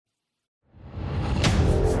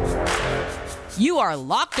You are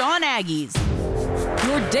Locked On Aggies,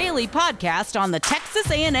 your daily podcast on the Texas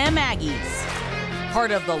A&M Aggies.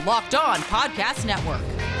 Part of the Locked On Podcast Network,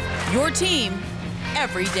 your team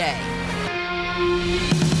every day.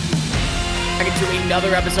 Back into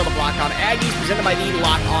another episode of Locked On Aggies, presented by the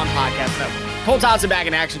Locked On Podcast Network. Cole Thompson back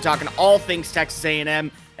in action, talking all things Texas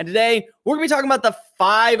A&M. And today, we're going to be talking about the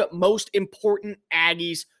 5 most important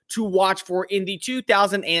Aggies to watch for in the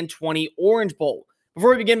 2020 Orange Bowl.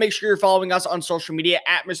 Before we begin, make sure you're following us on social media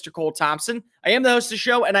at Mr. Cole Thompson. I am the host of the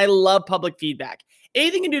show, and I love public feedback.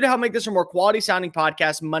 Anything you can do to help make this a more quality-sounding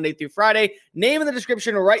podcast Monday through Friday, name in the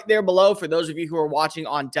description right there below for those of you who are watching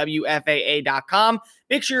on WFAA.com.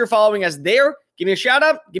 Make sure you're following us there. Give me a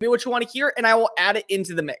shout-out. Give me what you want to hear, and I will add it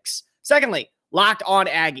into the mix. Secondly, Locked On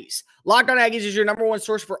Aggies. Locked On Aggies is your number one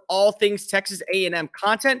source for all things Texas A&M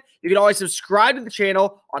content. You can always subscribe to the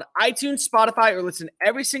channel on iTunes, Spotify, or listen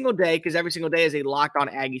every single day, because every single day is a Locked On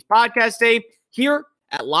Aggies podcast day here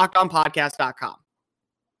at LockedOnPodcast.com.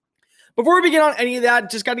 Before we begin on any of that,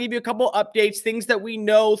 just got to give you a couple updates, things that we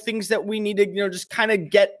know, things that we need to, just kind of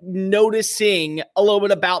get noticing a little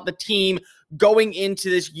bit about the team going into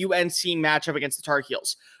this UNC matchup against the Tar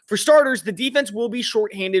Heels. For starters, the defense will be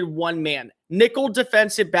shorthanded one man. Nickel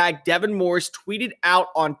defensive back Devin Morris tweeted out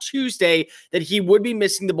on Tuesday that he would be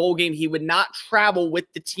missing the bowl game. He would not travel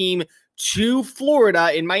with the team to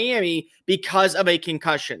Florida in Miami because of a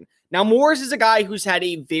concussion. Now, Morris is a guy who's had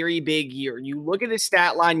a very big year. You look at his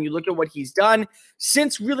stat line, you look at what he's done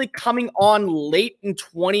since really coming on late in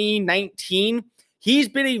 2019. He's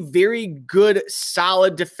been a very good,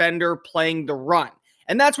 solid defender playing the run.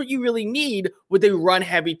 And that's what you really need with a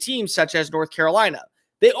run-heavy team such as North Carolina.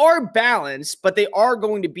 They are balanced, but they are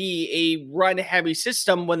going to be a run-heavy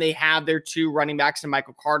system when they have their 2 running backs, and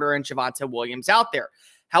Michael Carter and Javonte Williams out there.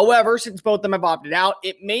 However, since both of them have opted out,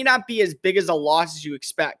 it may not be as big as a loss as you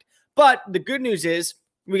expect. But the good news is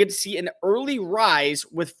we get to see an early rise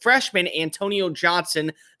with freshman Antonio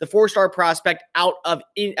Johnson, the 4-star prospect out of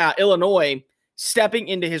Illinois, stepping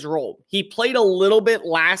into his role. He played a little bit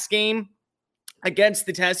last game against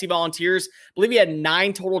the Tennessee Volunteers. I believe he had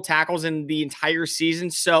 9 total tackles in the entire season,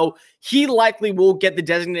 so he likely will get the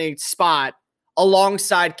designated spot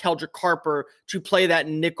alongside Keldrick Harper to play that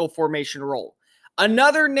nickel formation role.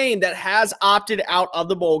 Another name that has opted out of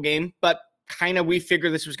the bowl game, but kind of we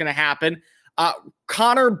figured this was going to happen,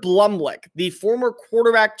 Connor Blumlick, the former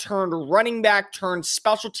quarterback turned running back turned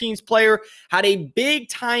special teams player, had a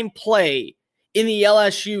big-time play in the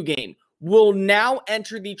LSU game, will now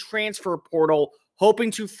enter the transfer portal,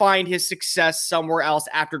 hoping to find his success somewhere else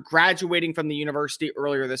after graduating from the university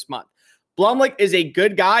earlier this month. Blumlick is a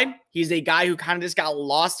good guy. He's a guy who kind of just got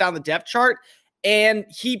lost down the depth chart, and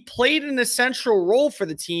he played an essential role for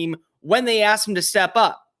the team when they asked him to step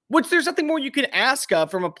up, which there's nothing more you can ask of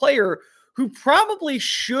from a player who probably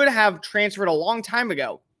should have transferred a long time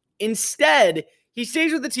ago. Instead, he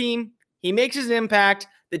stays with the team. He makes his impact.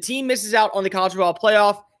 The team misses out on the college football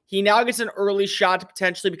playoff. He now gets an early shot to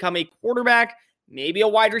potentially become a quarterback, maybe a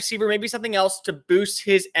wide receiver, maybe something else to boost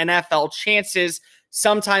his NFL chances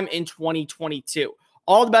sometime in 2022.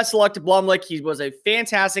 All the best of luck to Blumlick. He was a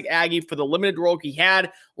fantastic Aggie for the limited role he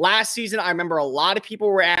had last season. I remember a lot of people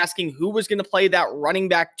were asking who was going to play that running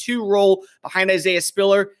back 2 role behind Isaiah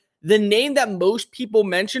Spiller. The name that most people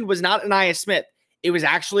mentioned was not Ainias Smith. It was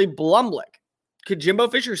actually Blumlick. Jimbo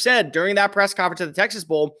Fisher said during that press conference at the Texas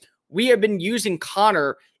Bowl, we have been using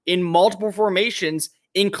Connor in multiple formations,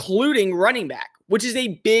 including running back, which is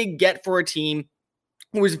a big get for a team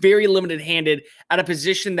who is very limited-handed at a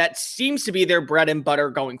position that seems to be their bread and butter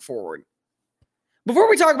going forward. Before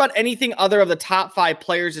we talk about anything other of the top 5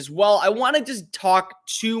 players as well, I want to just talk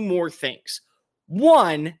 2 more things.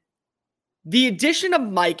 One, the addition of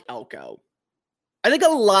Mike Elko. I think a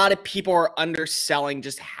lot of people are underselling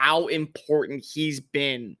just how important he's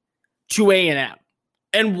been to A&M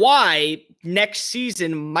and why next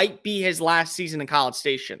season might be his last season in College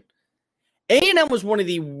Station. A&M was one of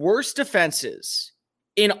the worst defenses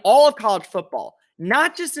in all of college football,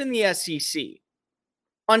 not just in the SEC.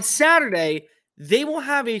 On Saturday, they will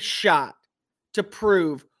have a shot to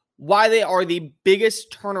prove why they are the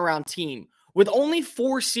biggest turnaround team with only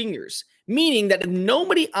 4 seniors, meaning that if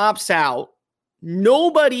nobody opts out,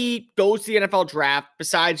 nobody goes to the NFL draft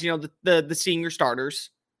besides, the senior starters,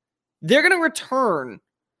 they're going to return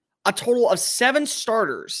a total of 7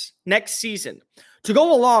 starters next season to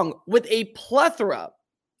go along with a plethora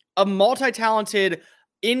of multi-talented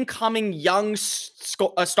incoming young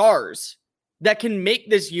stars that can make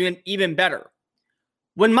this unit even better.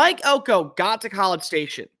 When Mike Elko got to College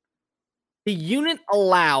Station, the unit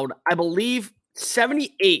allowed, I believe,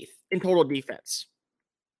 78th in total defense.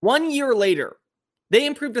 1 year later, They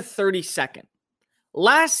improved to 32nd.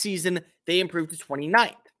 Last season, they improved to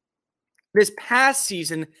 29th. This past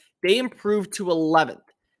season, they improved to 11th.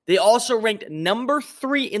 They also ranked number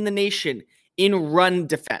 3 in the nation in run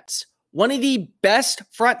defense, one of the best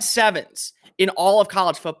front sevens in all of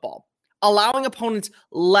college football, allowing opponents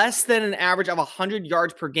less than an average of 100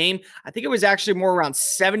 yards per game. I think it was actually more around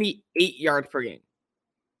 78 yards per game.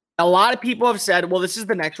 A lot of people have said, well, this is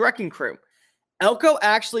the next wrecking crew. Elko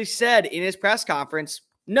actually said in his press conference,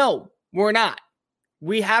 no, we're not.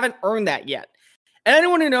 We haven't earned that yet. And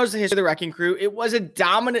anyone who knows the history of the wrecking crew, it was a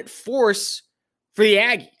dominant force for the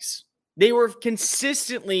Aggies. They were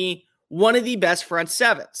consistently one of the best front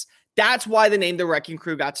sevens. That's why the name the wrecking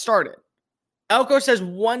crew got started. Elko says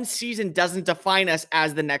one season doesn't define us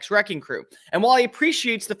as the next wrecking crew. And while he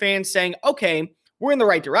appreciates the fans saying, okay, we're in the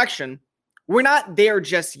right direction, we're not there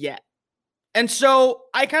just yet. And so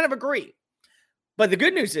I kind of agree. But the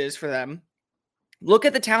good news is for them, look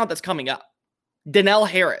at the talent that's coming up. Donnell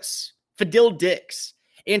Harris, Fadil Dix,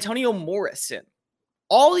 Antonio Morrison.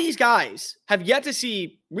 All these guys have yet to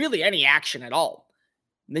see really any action at all.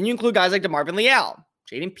 And then you include guys like DeMarvin Leal,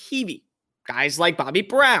 Jaden Peavy, guys like Bobby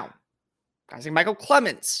Brown, guys like Michael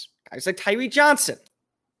Clemens, guys like Tyree Johnson.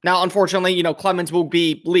 Now, unfortunately, Clemens will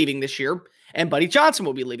be leaving this year, and Buddy Johnson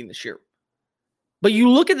will be leaving this year. But you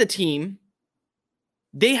look at the team,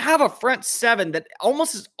 they have a front seven that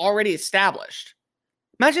almost is already established.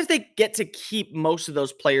 Imagine if they get to keep most of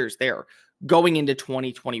those players there going into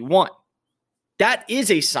 2021. That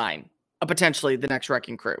is a sign of potentially the next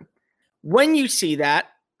wrecking crew. When you see that,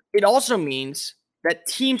 it also means that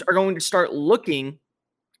teams are going to start looking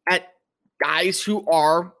at guys who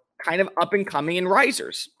are kind of up and coming and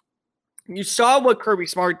risers. You saw what Kirby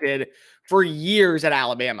Smart did for years at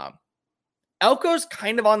Alabama. Elko's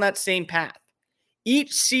kind of on that same path.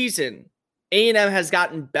 Each season, A&M has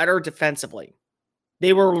gotten better defensively.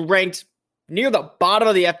 They were ranked near the bottom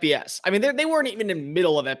of the FBS. I mean, they weren't even in the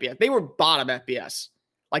middle of FBS. They were bottom FBS,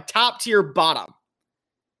 like top tier bottom.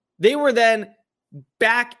 They were then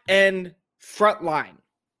back end front line.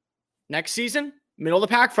 Next season, middle of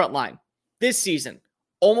the pack front line. This season,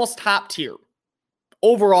 almost top tier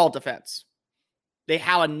overall defense. They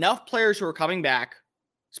have enough players who are coming back,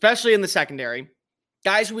 especially in the secondary,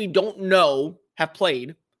 guys who we don't know have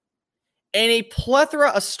played, and a plethora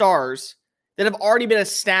of stars that have already been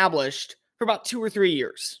established for about 2 or 3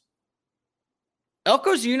 years.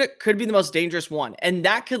 Elko's unit could be the most dangerous one, and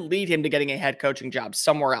that could lead him to getting a head coaching job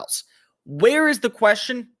somewhere else. Where is the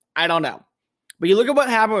question? I don't know. But you look at what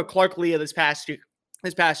happened with Clark Lea this past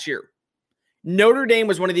year. Notre Dame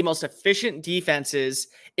was one of the most efficient defenses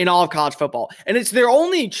in all of college football, and it's their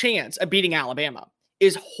only chance of beating Alabama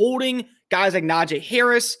is holding guys like Najee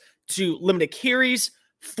Harris to limited carries,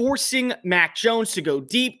 forcing Mac Jones to go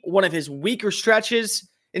deep, one of his weaker stretches,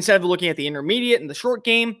 instead of looking at the intermediate and the short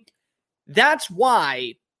game. That's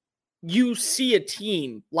why you see a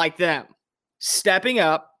team like them stepping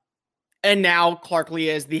up, and now Clark Lea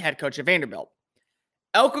is the head coach of Vanderbilt.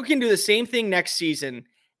 Elko can do the same thing next season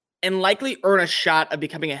and likely earn a shot of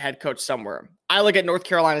becoming a head coach somewhere. I look at North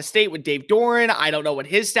Carolina State with Dave Doran. I don't know what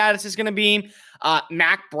his status is going to be.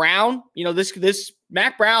 Mac Brown, this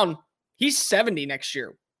Mac Brown, he's 70 next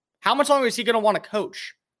year. How much longer is he going to want to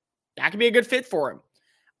coach? That could be a good fit for him.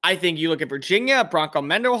 I think you look at Virginia, Bronco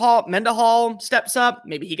Mendenhall steps up.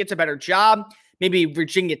 Maybe he gets a better job. Maybe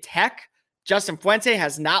Virginia Tech, Justin Fuente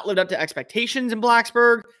has not lived up to expectations in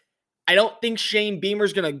Blacksburg. I don't think Shane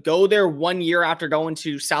Beamer's going to go there 1 year after going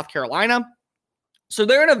to South Carolina. So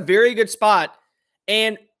they're in a very good spot.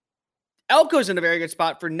 And Elko's in a very good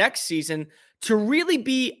spot for next season to really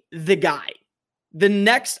be the guy, the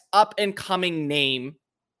next up-and-coming name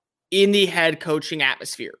in the head coaching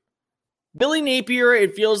atmosphere. Billy Napier,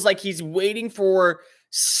 it feels like he's waiting for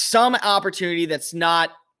some opportunity that's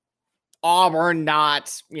not Auburn,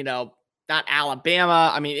 not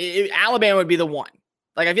Alabama. I mean, Alabama would be the one.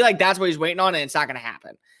 Like, I feel like that's what he's waiting on, and it's not going to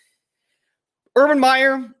happen. Urban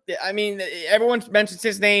Meyer, I mean, everyone mentions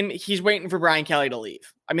his name. He's waiting for Brian Kelly to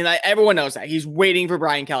leave. I mean, everyone knows that. He's waiting for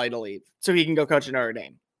Brian Kelly to leave so he can go coach at Notre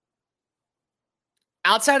Dame.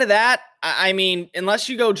 Outside of that, I mean, unless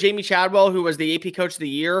you go Jamie Chadwell, who was the AP Coach of the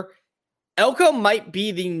Year, Elko might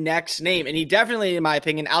be the next name. And he definitely, in my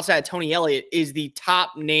opinion, outside of Tony Elliott, is the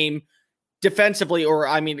top name defensively, or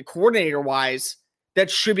I mean, coordinator-wise, that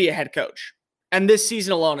should be a head coach. And this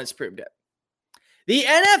season alone has proved it. The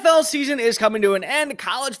NFL season is coming to an end.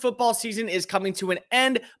 College football season is coming to an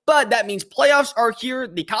end, but that means playoffs are here.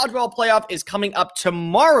 The college football playoff is coming up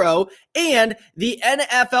tomorrow, and the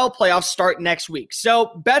NFL playoffs start next week.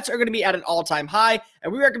 So bets are going to be at an all-time high,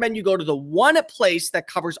 and we recommend you go to the one place that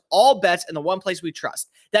covers all bets and the one place we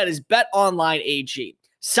trust. That is BetOnline AG.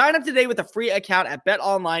 Sign up today with a free account at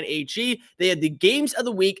BetOnline AG. They have the games of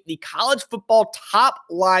the week, the college football top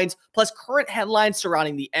lines, plus current headlines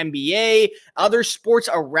surrounding the NBA, other sports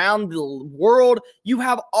around the world. You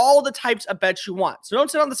have all the types of bets you want. So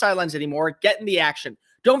don't sit on the sidelines anymore. Get in the action.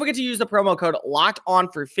 Don't forget to use the promo code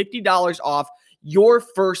LOCKEDON for $50 off your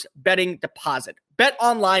first betting deposit.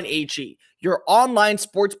 BetOnline AG, your online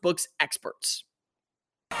sportsbooks experts.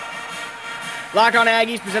 Locked On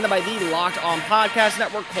Aggies, presented by the Locked On Podcast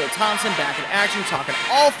Network. Cole Thompson back in action, talking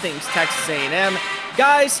all things Texas A&M.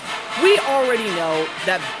 Guys, we already know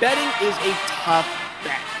that betting is a tough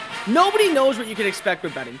bet. Nobody knows what you can expect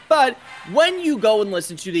with betting, but when you go and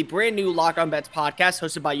listen to the brand new Locked On Bets podcast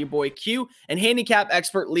hosted by your boy Q and handicap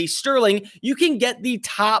expert Lee Sterling, you can get the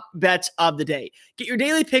top bets of the day. Get your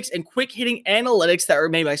daily picks and quick-hitting analytics that are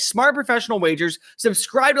made by smart professional wagers.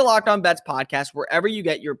 Subscribe to Locked On Bets podcast wherever you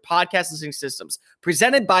get your podcast listening systems.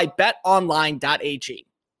 Presented by betonline.ag.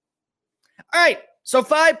 All right. So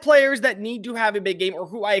 5 players that need to have a big game, or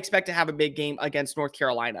who I expect to have a big game against North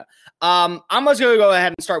Carolina. I'm just going to go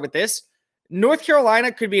ahead and start with this. North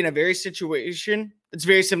Carolina could be in a very situation that's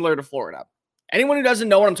very similar to Florida. Anyone who doesn't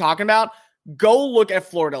know what I'm talking about, go look at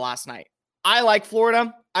Florida last night. I like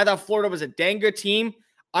Florida. I thought Florida was a dang good team.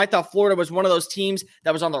 I thought Florida was one of those teams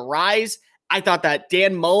that was on the rise. I thought that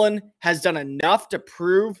Dan Mullen has done enough to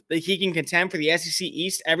prove that he can contend for the SEC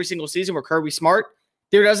East every single season with Kirby Smart.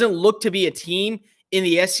 There doesn't look to be a team in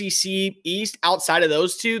the SEC East outside of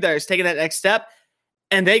those two that is taking that next step,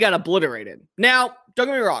 and they got obliterated. Now, don't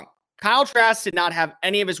get me wrong. Kyle Trask did not have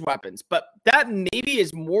any of his weapons, but that maybe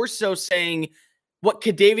is more so saying what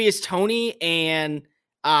Kadarius Toney and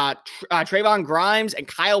Trayvon Grimes and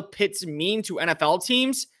Kyle Pitts mean to NFL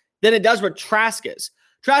teams than it does what Trask is.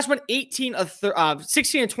 Trask went 16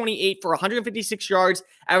 and 28 for 156 yards,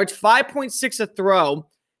 averaged 5.6 a throw,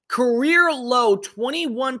 career low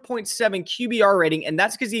 21.7 QBR rating, and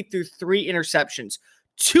that's because he threw 3 interceptions,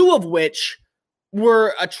 2 of which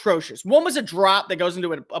were atrocious. One was a drop that goes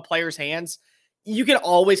into a player's hands. You can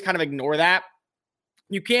always kind of ignore that.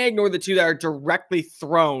 You can't ignore the 2 that are directly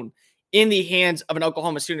thrown in the hands of an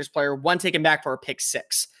Oklahoma Sooners player, one taken back for a pick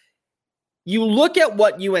 6. You look at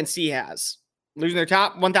what UNC has, losing their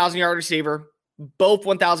top 1,000-yard receiver, both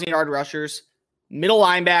 1,000-yard rushers, middle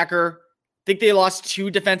linebacker. I think they lost 2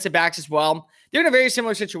 defensive backs as well. They're in a very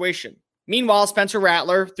similar situation. Meanwhile, Spencer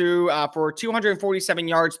Rattler threw for 247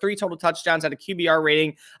 yards, 3 total touchdowns at a QBR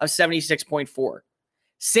rating of 76.4.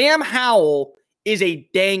 Sam Howell is a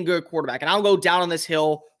dang good quarterback, and I'll go down on this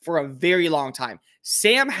hill for a very long time.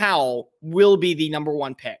 Sam Howell will be the number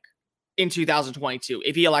 1 pick in 2022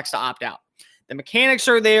 if he elects to opt out. The mechanics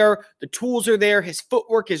are there. The tools are there. His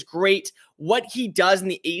footwork is great. What he does in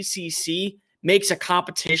the ACC makes a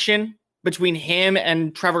competition between him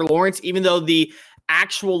and Trevor Lawrence, even though the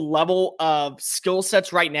actual level of skill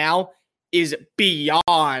sets right now is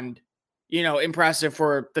beyond, impressive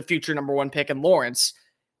for the future number 1 pick in Lawrence.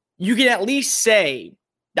 You can at least say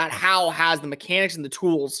that Howell has the mechanics and the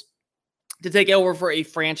tools to take over for a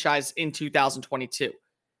franchise in 2022.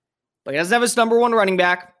 But he doesn't have his number 1 running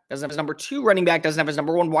back, doesn't have his number 2 running back, doesn't have his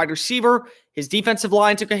number 1 wide receiver. His defensive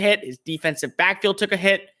line took a hit. His defensive backfield took a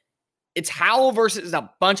hit. It's Howell versus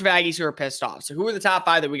a bunch of Aggies who are pissed off. So who are the top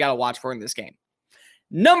 5 that we got to watch for in this game?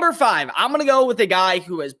 Number 5, I'm going to go with a guy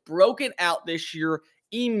who has broken out this year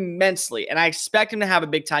immensely, and I expect him to have a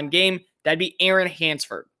big-time game. That'd be Aaron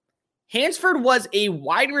Hansford. Hansford was a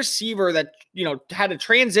wide receiver that, had a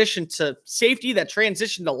transition to safety, that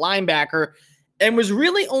transitioned to linebacker, and was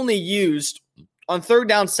really only used on third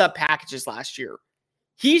down sub packages last year.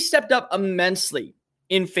 He stepped up immensely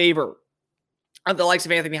in favor of the likes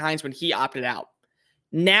of Anthony Hines when he opted out.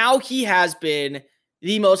 Now he has been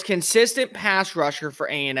the most consistent pass rusher for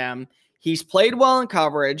A&M. He's played well in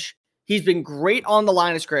coverage. He's been great on the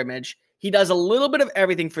line of scrimmage. He does a little bit of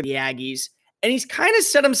everything for the Aggies. And he's kind of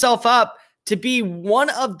set himself up to be one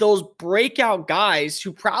of those breakout guys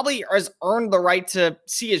who probably has earned the right to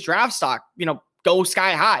see his draft stock, go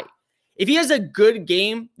sky high. If he has a good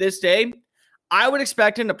game this day, I would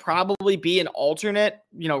expect him to probably be an alternate,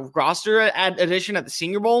 roster addition at the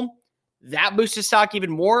Senior Bowl. That boosts his stock even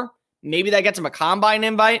more. Maybe that gets him a combine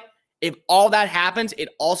invite. If all that happens, it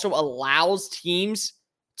also allows teams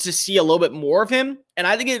to see a little bit more of him. And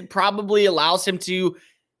I think it probably allows him to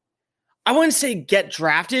I wouldn't say get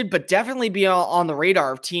drafted, but definitely be on the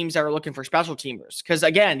radar of teams that are looking for special teamers. Because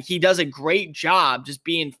again, he does a great job just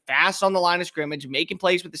being fast on the line of scrimmage, making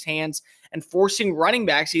plays with his hands, and forcing running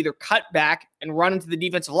backs to either cut back and run into the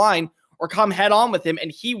defensive line or come head on with him,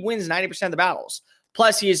 and he wins 90% of the battles.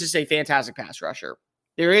 Plus, he is just a fantastic pass rusher.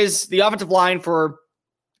 There is the offensive line for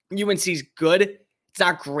UNC's good. It's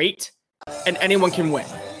not great, and anyone can win.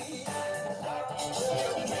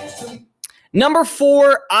 Number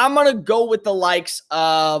 4, I'm going to go with the likes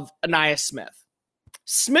of Ainias Smith.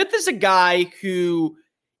 Smith is a guy who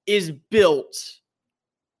is built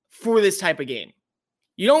for this type of game.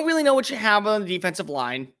 You don't really know what you have on the defensive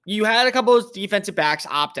line. You had a couple of defensive backs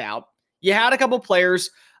opt out. You had a couple of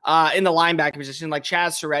players in the linebacker position like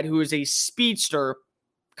Chaz Surratt, who is a speedster,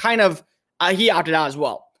 he opted out as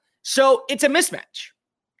well. So it's a mismatch.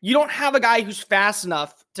 You don't have a guy who's fast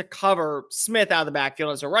enough to cover Smith out of the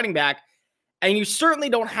backfield as a running back. And you certainly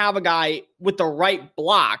don't have a guy with the right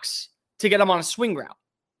blocks to get him on a swing route.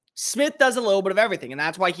 Smith does a little bit of everything, and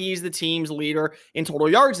that's why he's the team's leader in total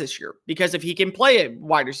yards this year. Because if he can play a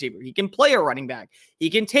wide receiver, he can play a running back, he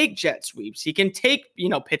can take jet sweeps, he can take,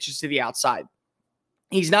 pitches to the outside.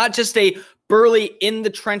 He's not just a burly in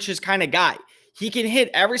the trenches kind of guy. He can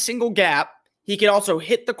hit every single gap. He can also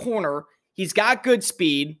hit the corner. He's got good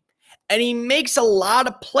speed, and he makes a lot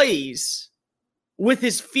of plays with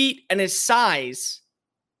his feet and his size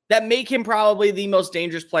that make him probably the most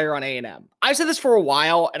dangerous player on A&M. I've said this for a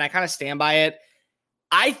while, and I kind of stand by it.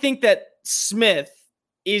 I think that Smith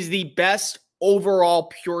is the best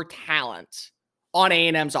overall pure talent on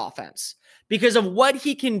A&M's offense because of what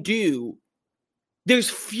he can do. There's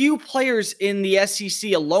few players in the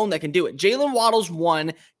SEC alone that can do it. Jalen Waddle's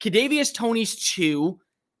 1, Kadarius Toney's 2.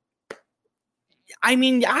 I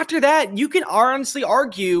mean, after that, you can honestly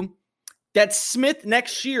argue that Smith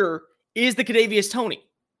next year is the Kadarius Toney.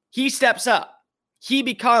 He steps up. He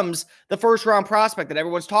becomes the first-round prospect that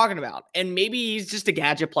everyone's talking about. And maybe he's just a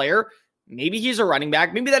gadget player. Maybe he's a running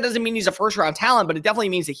back. Maybe that doesn't mean he's a first-round talent, but it definitely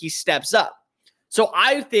means that he steps up. So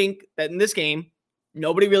I think that in this game,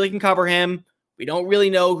 nobody really can cover him. We don't really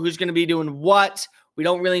know who's going to be doing what. We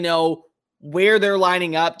don't really know where they're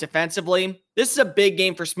lining up defensively. This is a big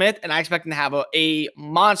game for Smith, and I expect him to have a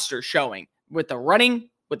monster showing with the running,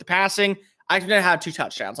 with the passing. I expect him to have 2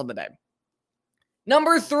 touchdowns on the day.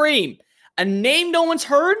 Number 3, a name no one's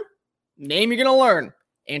heard, name you're going to learn,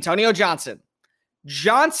 Antonio Johnson.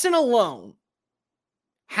 Johnson alone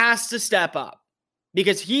has to step up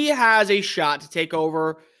because he has a shot to take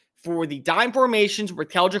over for the dime formations with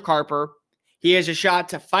Keldrick Harper. He has a shot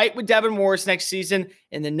to fight with Devin Morris next season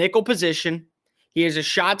in the nickel position. He has a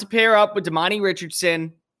shot to pair up with Damani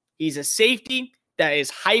Richardson. He's a safety that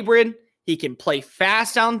is hybrid. He can play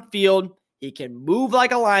fast downfield. He can move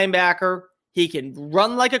like a linebacker. He can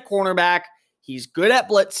run like a cornerback. He's good at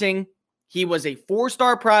blitzing. He was a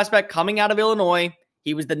 4-star prospect coming out of Illinois.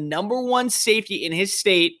 He was the number 1 safety in his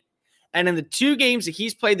state. And in the 2 games that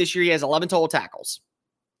he's played this year, he has 11 total tackles.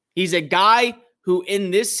 He's a guy who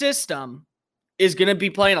in this system is going to be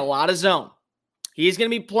playing a lot of zone. He's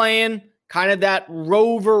going to be playing kind of that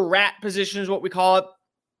rover rat position is what we call it.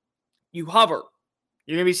 You hover.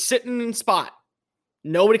 You're going to be sitting in spot.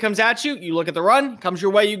 Nobody comes at you. You look at the run. Comes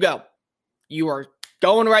your way, you go. You are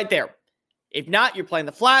going right there. If not, you're playing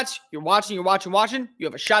the flats. You're watching. You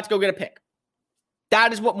have a shot to go get a pick.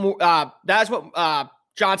 That is what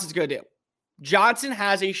Johnson's going to do. Johnson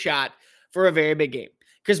has a shot for a very big game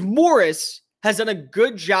because Morris has done a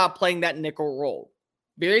good job playing that nickel role.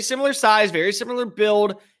 Very similar size, very similar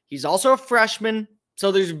build. He's also a freshman,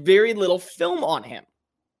 so there's very little film on him.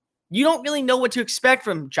 You don't really know what to expect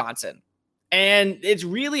from Johnson. And it's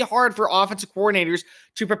really hard for offensive coordinators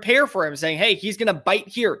to prepare for him, saying, hey, he's going to bite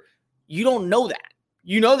here. You don't know that.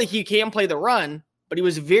 You know that he can play the run, but he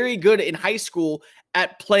was very good in high school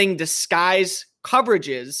at playing disguise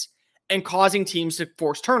coverages and causing teams to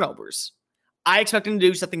force turnovers. I expect him to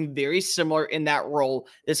do something very similar in that role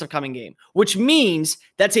this upcoming game, which means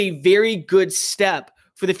that's a very good step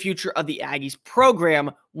for the future of the Aggies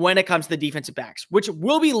program when it comes to the defensive backs, which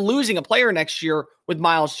will be losing a player next year with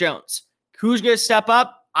Miles Jones. Who's going to step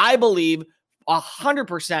up? I believe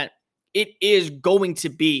 100% it is going to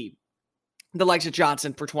be the likes of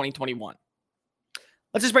Johnson for 2021.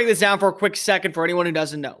 Let's just break this down for a quick second for anyone who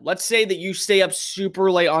doesn't know. Let's say that you stay up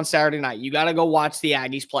super late on Saturday night. You got to go watch the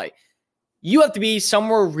Aggies play. You have to be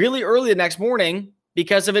somewhere really early the next morning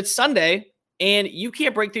because of it's Sunday, and you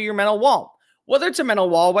can't break through your mental wall. Whether it's a mental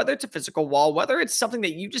wall, whether it's a physical wall, whether it's something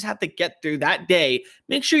that you just have to get through that day,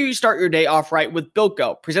 make sure you start your day off right with Built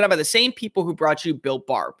Go, presented by the same people who brought you Built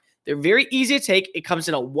Bar. They're very easy to take. It comes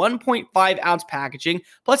in a 1.5 ounce packaging.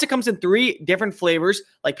 Plus, it comes in 3 different flavors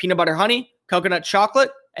like peanut butter honey, coconut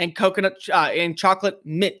chocolate, and chocolate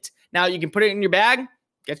mint. Now, you can put it in your bag,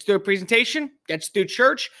 gets you through a presentation, gets you through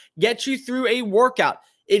church, gets you through a workout.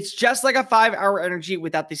 It's just like a 5-hour energy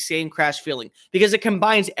without the same crash feeling because it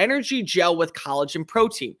combines energy gel with collagen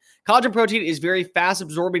protein. Collagen protein is very fast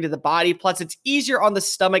absorbing to the body, plus it's easier on the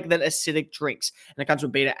stomach than acidic drinks. And it comes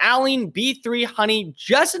with beta-alanine, B3, honey,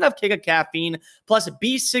 just enough kick of caffeine, plus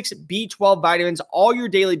B6, B12 vitamins, all your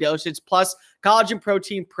daily dosage, plus collagen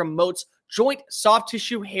protein promotes joint, soft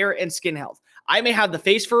tissue, hair, and skin health. I may have the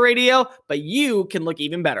face for radio, but you can look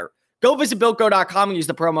even better. Go visit BuiltGo.com and use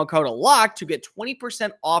the promo code LOCKED to get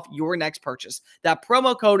 20% off your next purchase. That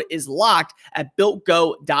promo code is LOCKED at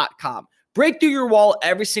BuiltGo.com. Break through your wall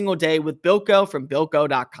every single day with BuiltGo from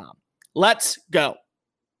BuiltGo.com. Let's go.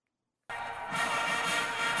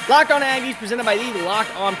 Locked On Aggies, presented by the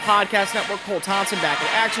Locked On Podcast Network. Cole Thompson back in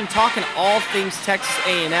action, talking all things Texas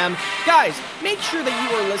A&M. Guys, make sure that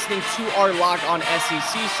you are listening to our Locked On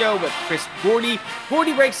SEC show with Chris Gordy.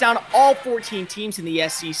 Gordy breaks down all 14 teams in the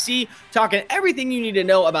SEC, talking everything you need to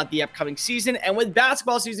know about the upcoming season. And with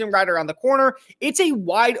basketball season right around the corner, it's a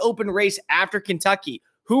wide open race after Kentucky.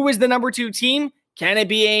 Who is the number 2 team? Can it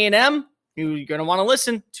be A&M? You're going to want to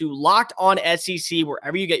listen to Locked On SEC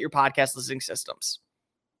wherever you get your podcast listening systems.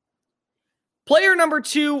 Player number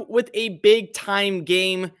 2 with a big-time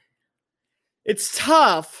game. It's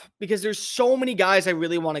tough because there's so many guys I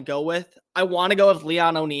really want to go with. I want to go with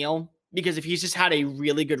Leon O'Neal because if he's just had a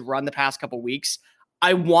really good run the past couple weeks.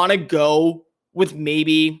 I want to go with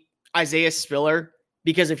maybe Isaiah Spiller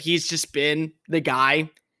because if he's just been the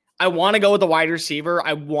guy. I want to go with the wide receiver.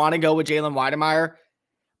 I want to go with Jalen Weidemeyer.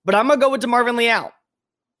 But I'm going to go with DeMarvin Leal.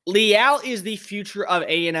 Leal is the future of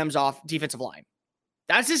A&M's defensive line.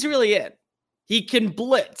 That's just really it. He can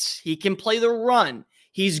blitz. He can play the run.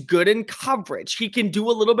 He's good in coverage. He can do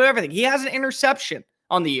a little bit of everything. He has an interception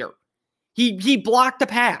on the year. He blocked a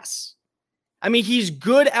pass. I mean, he's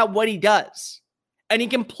good at what he does. And he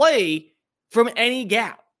can play from any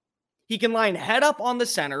gap. He can line head up on the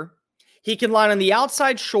center. He can line on the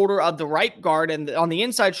outside shoulder of the right guard and on the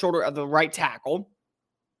inside shoulder of the right tackle.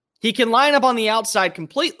 He can line up on the outside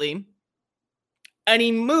completely. And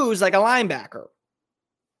he moves like a linebacker.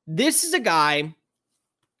 This is a guy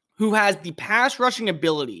who has the pass rushing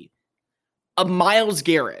ability of Myles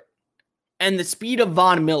Garrett and the speed of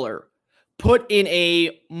Von Miller put in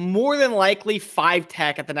a more than likely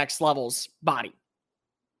 5-tech at the next level's body.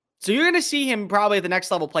 So you're going to see him probably at the next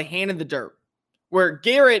level play hand in the dirt. Where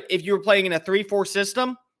Garrett, if you were playing in a 3-4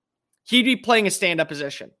 system, he'd be playing a stand-up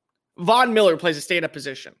position. Von Miller plays a stand-up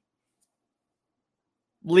position.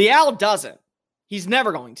 Leal doesn't. He's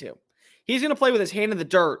never going to. He's going to play with his hand in the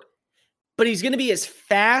dirt, but he's going to be as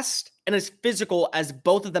fast and as physical as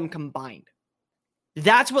both of them combined.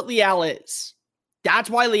 That's what Leal is.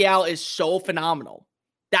 That's why Leal is so phenomenal.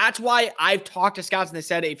 That's why I've talked to scouts and they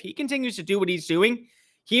said if he continues to do what he's doing,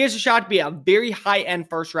 he has a shot to be a very high-end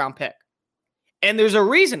first-round pick. And there's a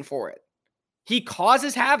reason for it. He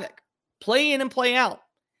causes havoc, play in and play out.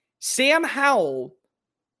 Sam Howell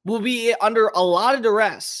will be under a lot of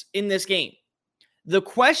duress in this game. The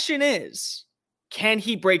question is, can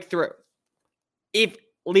he break through? If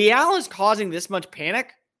Leal is causing this much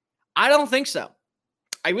panic, I don't think so.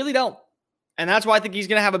 I really don't. And that's why I think he's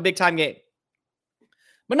going to have a big-time game.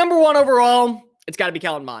 But number 1 overall, it's got to be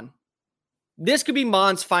Kellen Mond. This could be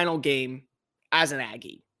Mond's final game as an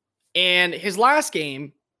Aggie. And his last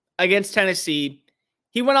game against Tennessee,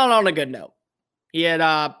 he went on a good note. He had,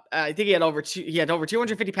 I think he had over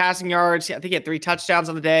 250 passing yards. I think he had 3 touchdowns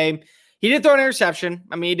on the day. He did throw an interception.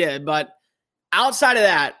 I mean, he did. But outside of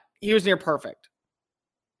that, he was near perfect.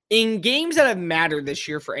 In games that have mattered this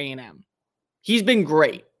year for A&M, he's been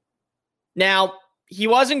great. Now, he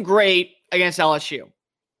wasn't great against LSU.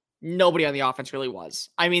 Nobody on the offense really was.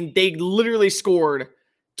 I mean, they literally scored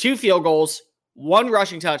 2 field goals, 1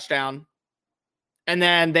 rushing touchdown, and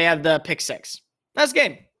then they had the pick 6. That's the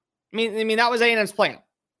game. I mean that was A&M's plan.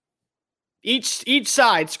 Each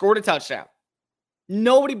side scored a touchdown.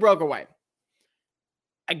 Nobody broke away.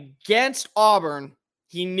 Against Auburn,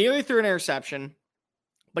 he nearly threw an interception,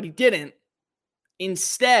 but he didn't.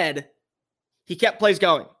 Instead, he kept plays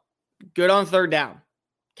going. Good on 3rd down.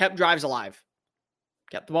 Kept drives alive.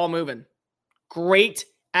 Kept the ball moving. Great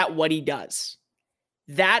at what he does.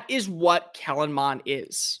 That is what Kellen Mond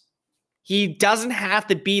is. He doesn't have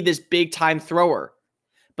to be this big-time thrower.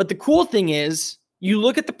 But the cool thing is, you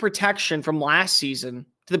look at the protection from last season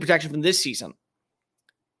to the protection from this season.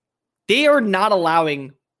 They are not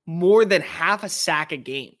allowing more than half a sack a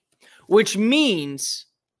game, which means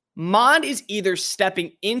Mond is either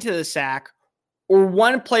stepping into the sack or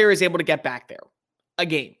one player is able to get back there a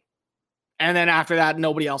game. And then after that,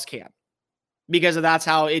 nobody else can. Because that's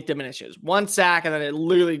how it diminishes. One sack and then it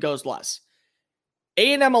literally goes less.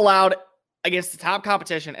 A&M allowed against the top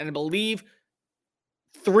competition, and I believe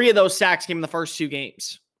 3 of those sacks came in the first 2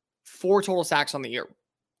 games. 4 total sacks on the year.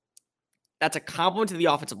 That's a compliment to the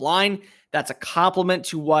offensive line. That's a compliment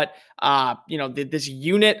to what this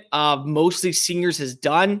unit of mostly seniors has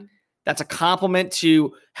done. That's a compliment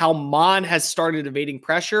to how Mond has started evading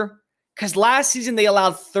pressure. Because last season they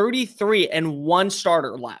allowed 33 and 1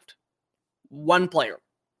 starter left. 1 player.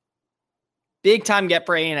 Big time get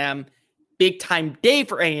for A&M. Big time day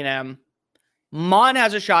for A&M. Mond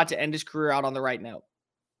has a shot to end his career out on the right note.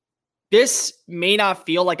 This may not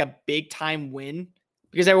feel like a big time win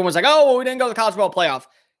because everyone was like, oh, well, we didn't go to the college football playoff.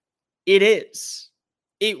 It is.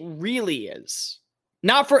 It really is.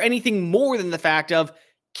 Not for anything more than the fact of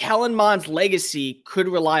Kellen Mond's legacy could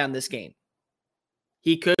rely on this game.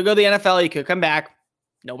 He could go to the NFL. He could come back.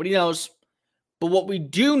 Nobody knows. But what we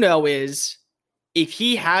do know is if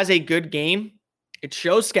he has a good game, it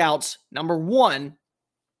shows scouts, number one,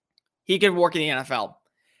 he could work in the NFL.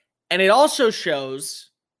 And it also shows,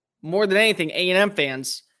 more than anything, A&M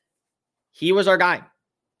fans, he was our guy.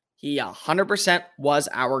 He 100% was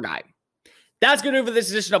our guy. That's going to do it for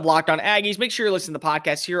this edition of Locked On Aggies. Make sure you're listening to the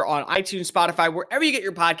podcast here on iTunes, Spotify, wherever you get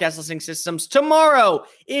your podcast listening systems. Tomorrow,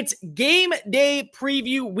 it's game day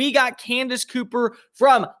preview. We got Candace Cooper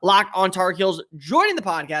from Locked On Tar Heels joining the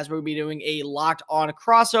podcast. We'll be doing a Locked On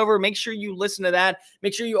crossover. Make sure you listen to that.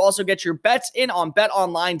 Make sure you also get your bets in on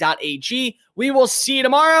betonline.ag. We will see you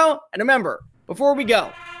tomorrow. And remember, before we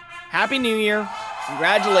go, Happy New Year.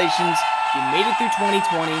 Congratulations. You made it through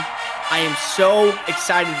 2020. I am so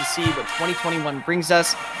excited to see what 2021 brings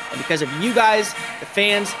us. And because of you guys, the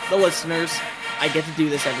fans, the listeners, I get to do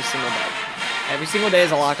this every single day. Every single day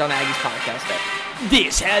is a Locked On Aggies podcast day.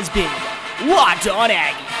 This has been Locked On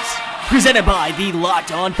Aggies, presented by the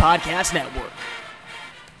Locked On Podcast Network.